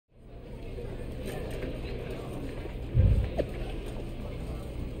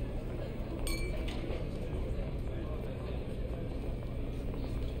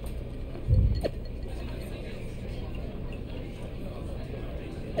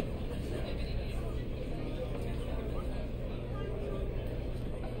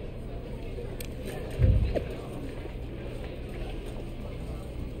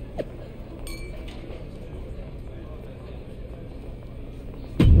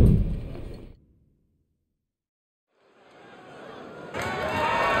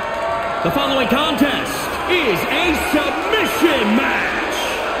The following contest is a submission match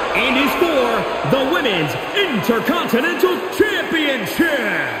and is for the Women's Intercontinental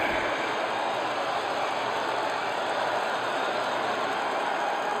Championship.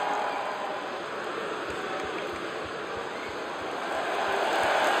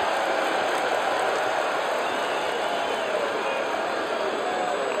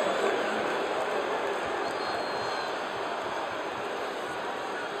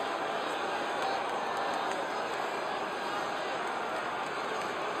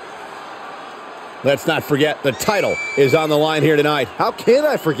 Let's not forget, the title is on the line here tonight. How can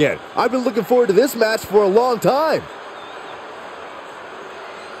I forget? I've been looking forward to this match for a long time.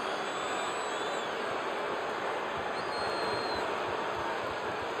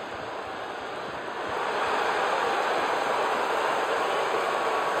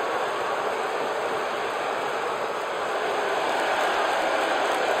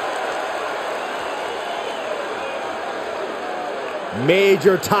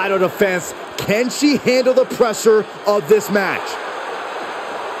 Major title defense. Can she handle the pressure of this match?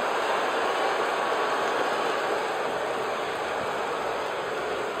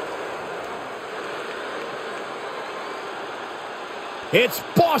 It's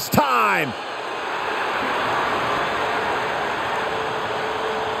boss time!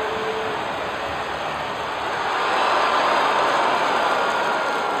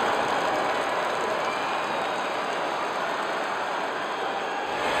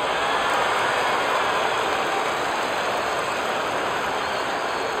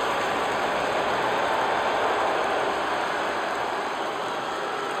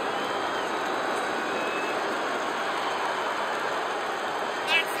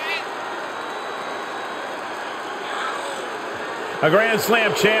 A Grand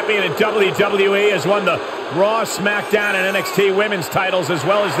Slam champion in WWE has won the Raw, SmackDown, and NXT women's titles as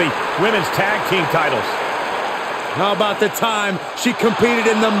well as the women's tag team titles. How about the time she competed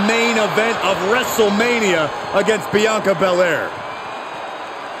in the main event of WrestleMania against Bianca Belair?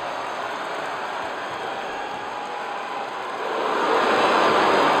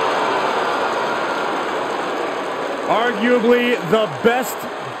 Arguably the best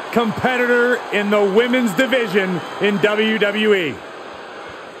competitor in the women's division in WWE.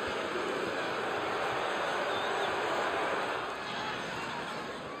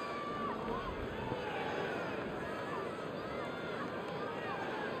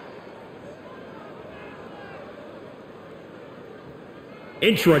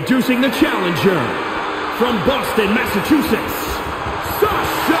 Introducing the challenger from Boston, Massachusetts,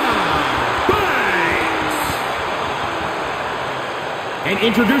 Sasha Banks. And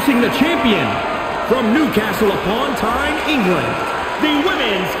introducing the champion from Newcastle upon Tyne, England, the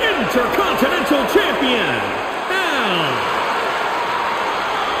Women's Intercontinental Champion, Elle.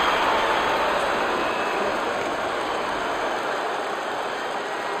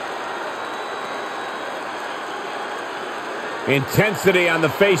 Intensity on the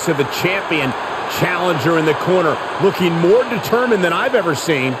face of the champion. Challenger in the corner, looking more determined than I've ever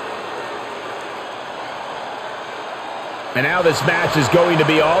seen. And now this match is going to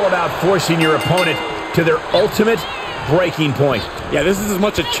be all about forcing your opponent to their ultimate breaking point. Yeah, this is as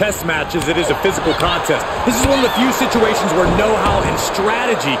much a chess match as it is a physical contest. This is one of the few situations where know-how and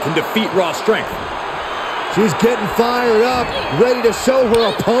strategy can defeat raw strength. She's getting fired up, ready to show her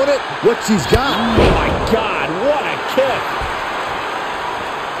opponent what she's got. Oh my God, what a kick!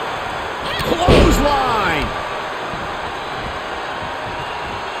 Clothesline!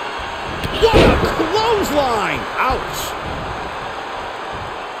 What a clothesline! Ouch!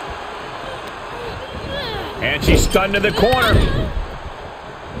 And she's stunned in the corner.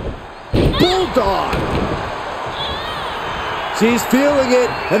 Bulldog! She's feeling it,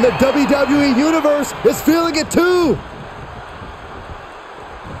 and the WWE Universe is feeling it too!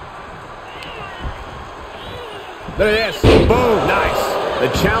 Look at this. Boom. Nice. The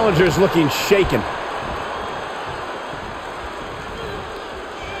challenger's looking shaken.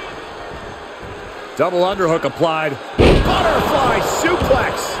 Double underhook applied. Butterfly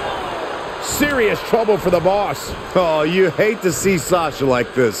suplex. Serious trouble for the boss. Oh, you hate to see Sasha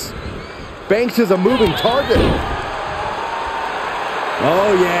like this. Banks is a moving target.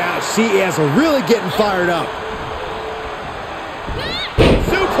 Oh, yeah, she is really getting fired up.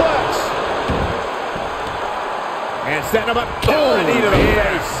 Suplex. And setting him up. Oh, a knee to the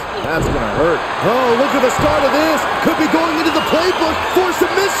face. That's going to hurt. Oh, look at the start of this. Could be going into the playbook for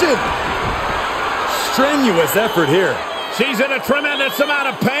submission. Strenuous effort here. She's in a tremendous amount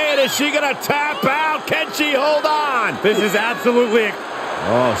of pain. Is she going to tap out? Can she hold on? This is absolutely...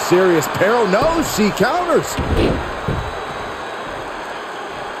 Oh, serious peril. No, she counters.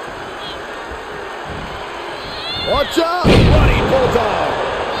 Watch out! Running bulldog.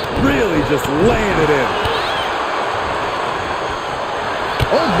 Really just laying it in.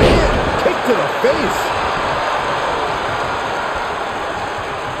 Oh, man. Kick to the face.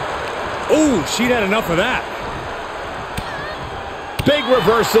 Oh, she'd had enough of that. Big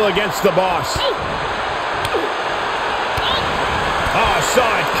reversal against the boss. Oh,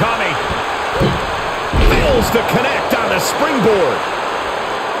 saw it coming. Fails to connect on the springboard.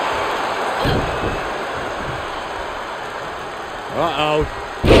 Uh-oh.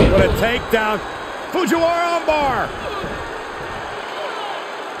 What a takedown. Fujiwara armbar.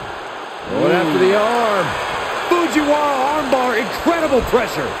 Going after the arm. Fujiwara armbar. Incredible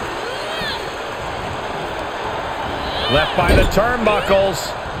pressure. Left by the turnbuckles.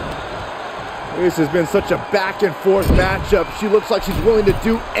 This has been such a back-and-forth matchup. She looks like she's willing to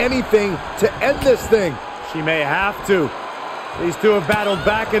do anything to end this thing. She may have to. These two have battled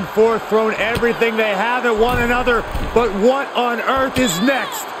back and forth, thrown everything they have at one another. But what on earth is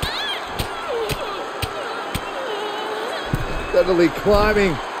next? Steadily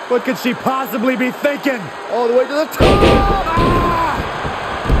climbing. What could she possibly be thinking? All the way to the top. Ah!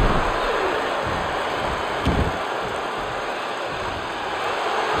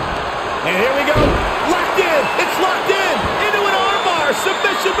 And here we go. Locked in. It's locked in. Into an armbar.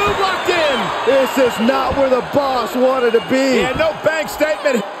 Submission move locked in. This is not where the boss wanted to be. Yeah, no bank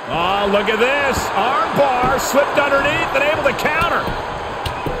statement. Oh, look at this. Armbar slipped underneath and able to counter.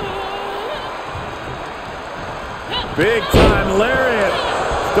 Big time lariat.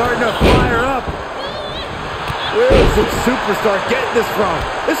 Starting to fire up. Where's the superstar getting this from?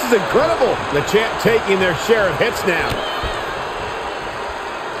 This is incredible. The champ taking their share of hits now.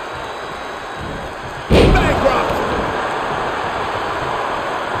 Bankrupt.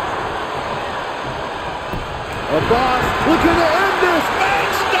 The boss looking to end this. Bank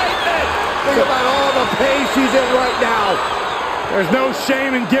statement. Think about all the pain she's in right now. There's no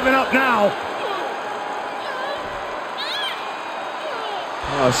shame in giving up now.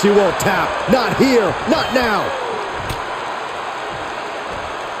 Oh, she won't tap. Not here. Not now.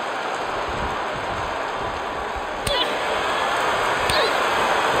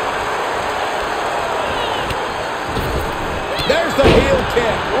 There's the heel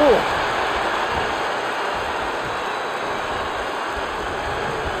kick. Ooh.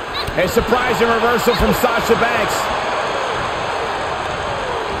 A surprising reversal from Sasha Banks.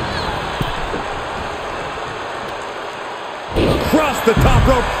 Across the top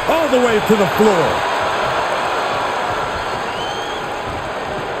rope, all the way to the floor.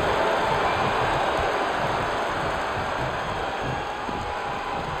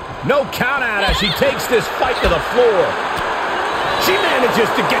 No count out as she takes this fight to the floor. She manages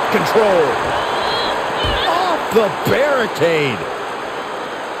to get control. Off the barricade.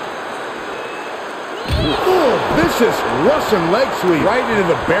 Ooh, vicious Russian leg sweep. Right into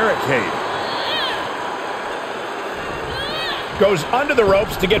the barricade. Goes under the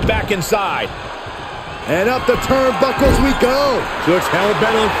ropes to get back inside. And up the turnbuckles we go. She looks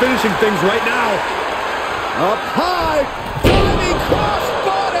hell-bent on finishing things right now. Up high. Diving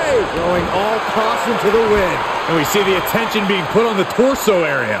crossbody. Going all caution to the wind. And we see the attention being put on the torso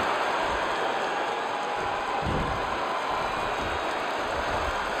area.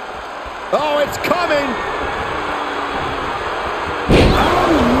 Oh, it's coming.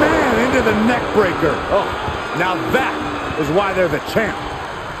 Oh, man, into the neck breaker. Oh, now that is why they're the champ.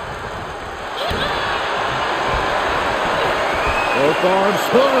 Both arms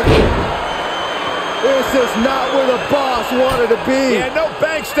hooked. This is not where the boss wanted to be. Yeah, no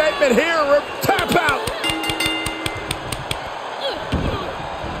bank statement here. Tap out.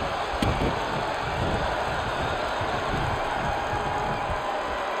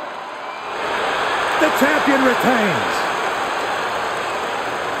 The champion retains.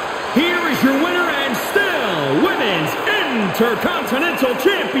 Here is your winner and still Women's Intercontinental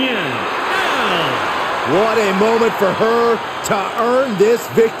Champion, Al. What a moment for her to earn this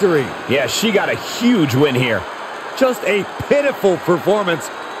victory. Yeah, she got a huge win here. Just a pitiful performance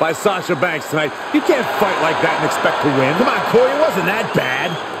by Sasha Banks tonight. You can't fight like that and expect to win. Come on, Corey, it wasn't that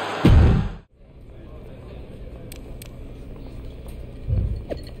bad.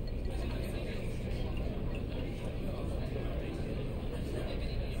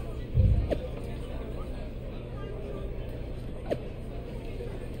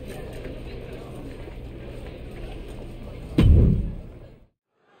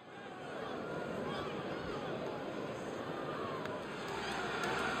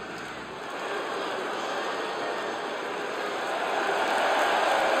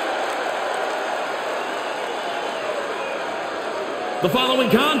 The following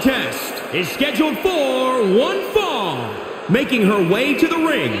contest is scheduled for one fall, making her way to the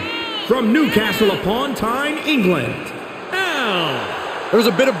ring from Newcastle upon Tyne, England. There was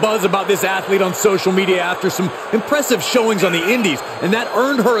a bit of buzz about this athlete on social media after some impressive showings on the indies, and that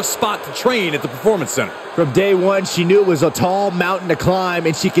earned her a spot to train at the Performance Center. From day one, she knew it was a tall mountain to climb,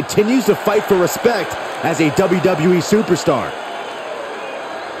 and she continues to fight for respect as a WWE superstar.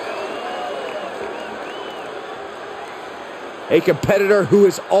 A competitor who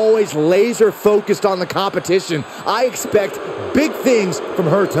is always laser focused on the competition. I expect big things from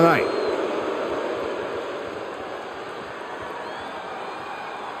her tonight.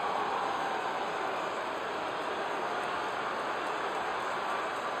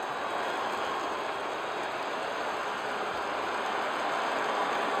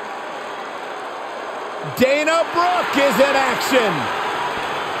 Dana Brooke is in action.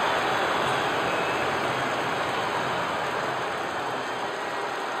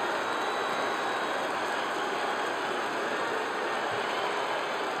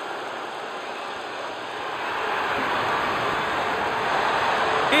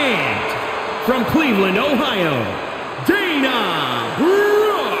 And from Cleveland, Ohio, Dana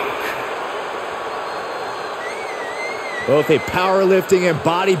Brooke. Both a powerlifting and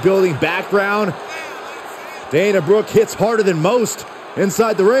bodybuilding background, Dana Brooke hits harder than most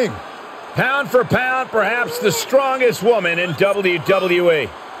inside the ring. Pound for pound, perhaps the strongest woman in WWE.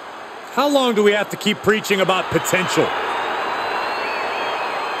 How long do we have to keep preaching about potential?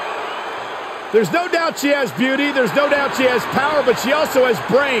 There's no doubt she has beauty, there's no doubt she has power, but she also has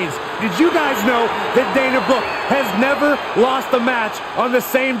brains. Did you guys know that Dana Brooke has never lost a match on the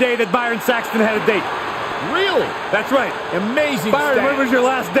same day that Byron Saxton had a date? Really? That's right. Amazing Byron, stat. when was your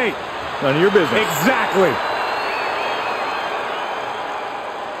last date? None of your business. Exactly.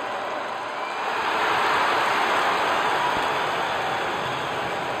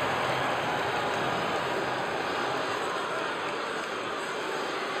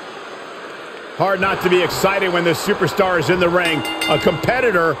 Hard not to be excited when the superstar is in the ring, a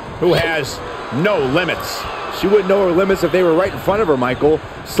competitor who has no limits. She wouldn't know her limits if they were right in front of her, Michael.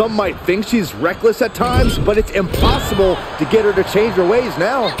 Some might think she's reckless at times, but it's impossible to get her to change her ways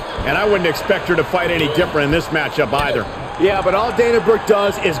now. And I wouldn't expect her to fight any different in this matchup either. Yeah, but all Dana Brooke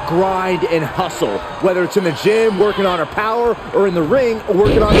does is grind and hustle. Whether it's in the gym, working on her power, or in the ring,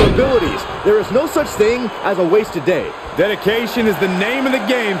 working on her abilities. There is no such thing as a wasted day. Dedication is the name of the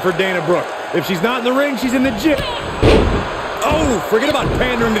game for Dana Brooke. If she's not in the ring, she's in the gym. Oh, forget about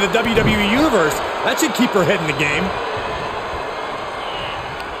pandering to the WWE Universe. That should keep her head in the game.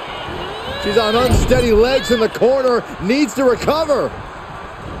 She's on unsteady legs in the corner, needs to recover.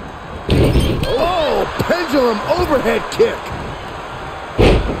 Oh, pendulum overhead kick.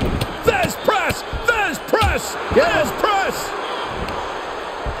 There's press! There's press! There's press!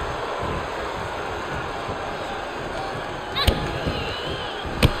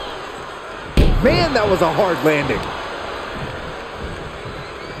 Man, that was a hard landing.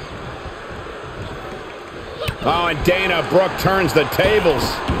 Oh, and Dana Brooke turns the tables.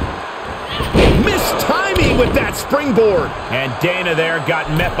 Missed timing with that springboard. And Dana there got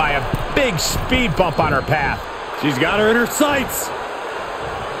met by a big speed bump on her path. She's got her in her sights.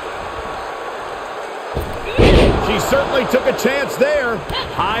 She certainly took a chance there.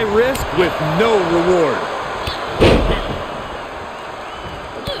 High risk with no reward.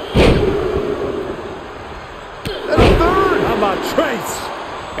 And a third. How about Trace?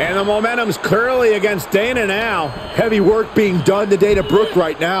 And the momentum's clearly against Dana now. Heavy work being done to Dana Brooke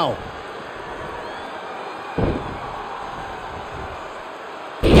right now.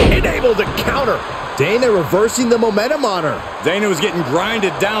 Unable to counter. Dana reversing the momentum on her. Dana was getting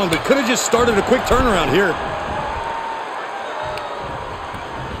grinded down, but could have just started a quick turnaround here.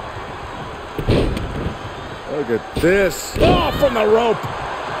 Look at this. Oh, from the rope.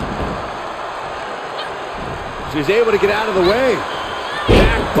 She's able to get out of the way.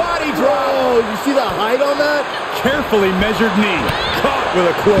 Back body drop. Oh, you see the height on that? Carefully measured knee. Caught with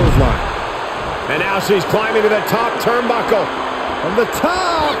a clothesline. And now she's climbing to the top turnbuckle. From the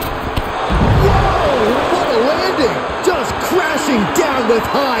top. Whoa, what a landing. Just crashing down with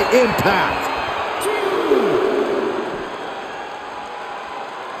high impact.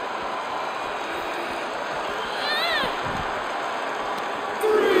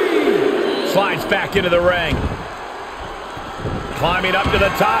 Slides back into the ring. Climbing up to the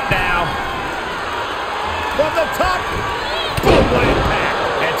top now. From the top. Boom, what impact.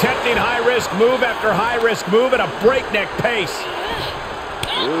 Attempting high-risk move after high-risk move at a breakneck pace.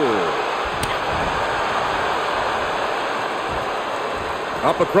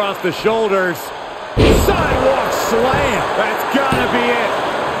 Up across the shoulders. Sidewalk slam. That's gotta be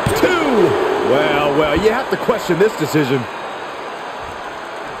it. 2. Well, you have to question this decision.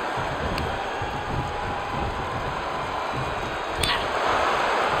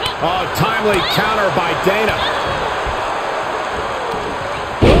 Oh, timely counter by Dana.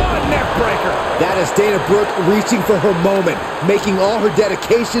 Oh, neck breaker. That is Dana Brooke reaching for her moment, making all her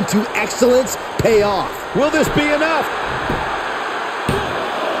dedication to excellence pay off. Will this be enough?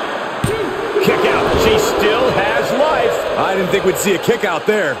 Kick out. She still has life. I didn't think we'd see a kick out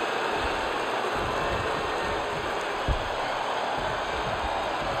there.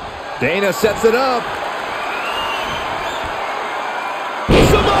 Dana sets it up.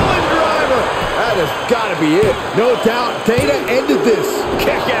 Samoan driver. That has got to be it. No doubt, Dana ended this.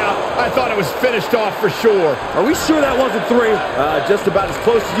 Kick out. I thought it was finished off for sure. Are we sure that wasn't 3? Just about as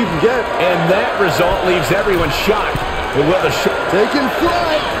close as you can get. And that result leaves everyone shocked. But will the Taking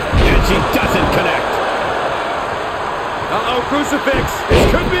flight. And she doesn't connect. Uh-oh, crucifix. This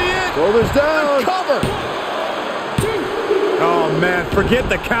could be it. Shoulders down. Cover. Oh, man, forget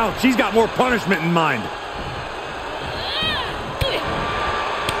the count. She's got more punishment in mind.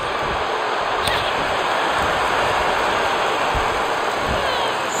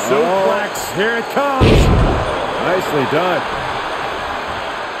 Suplex, here it comes. Nicely done.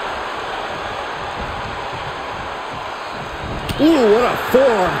 Ooh, what a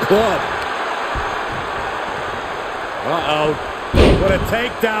forearm club. Uh-oh. What a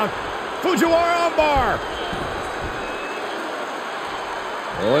takedown. Fujiwara armbar.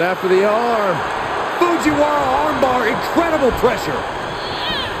 Going after the arm. Fujiwara armbar, incredible pressure.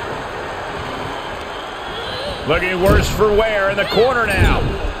 Looking worse for wear in the corner now.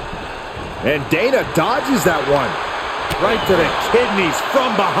 And Dana dodges that one. Right to the kidneys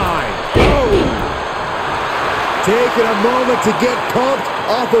from behind. Oh! Taking a moment to get pumped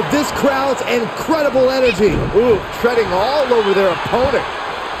off of this crowd's incredible energy. Ooh, treading all over their opponent.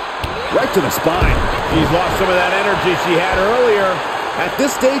 Right to the spine. She's lost some of that energy she had earlier. At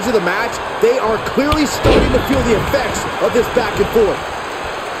this stage of the match, they are clearly starting to feel the effects of this back and forth.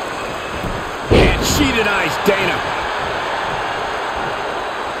 And she denies Dana.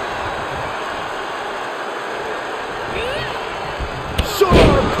 Short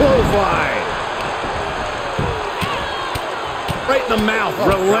arm clothesline. Right in the mouth.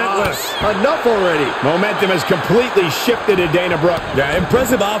 Relentless. Enough already. Momentum has completely shifted to Dana Brooke. Yeah,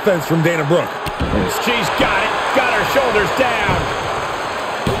 impressive offense from Dana Brooke. She's got it. Got her shoulders down.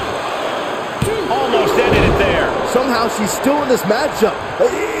 Almost ended it there. Somehow she's still in this matchup.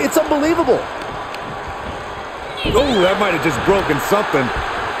 It's unbelievable. Oh, that might have just broken something.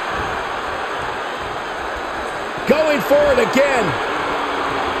 Going for it again.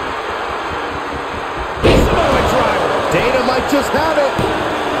 Samoan driver. Dana might just have it.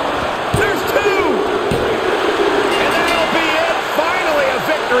 There's 2. And that'll be it. Finally a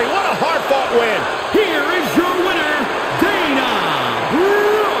victory. What a hard-fought win. Here is your winner, Dana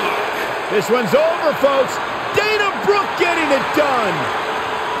Brooke. This one's over, folks. Dana Brooke getting it done.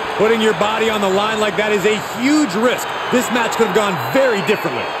 Putting your body on the line like that is a huge risk. This match could have gone very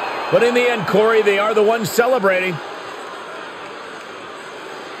differently. But in the end, Corey, they are the ones celebrating.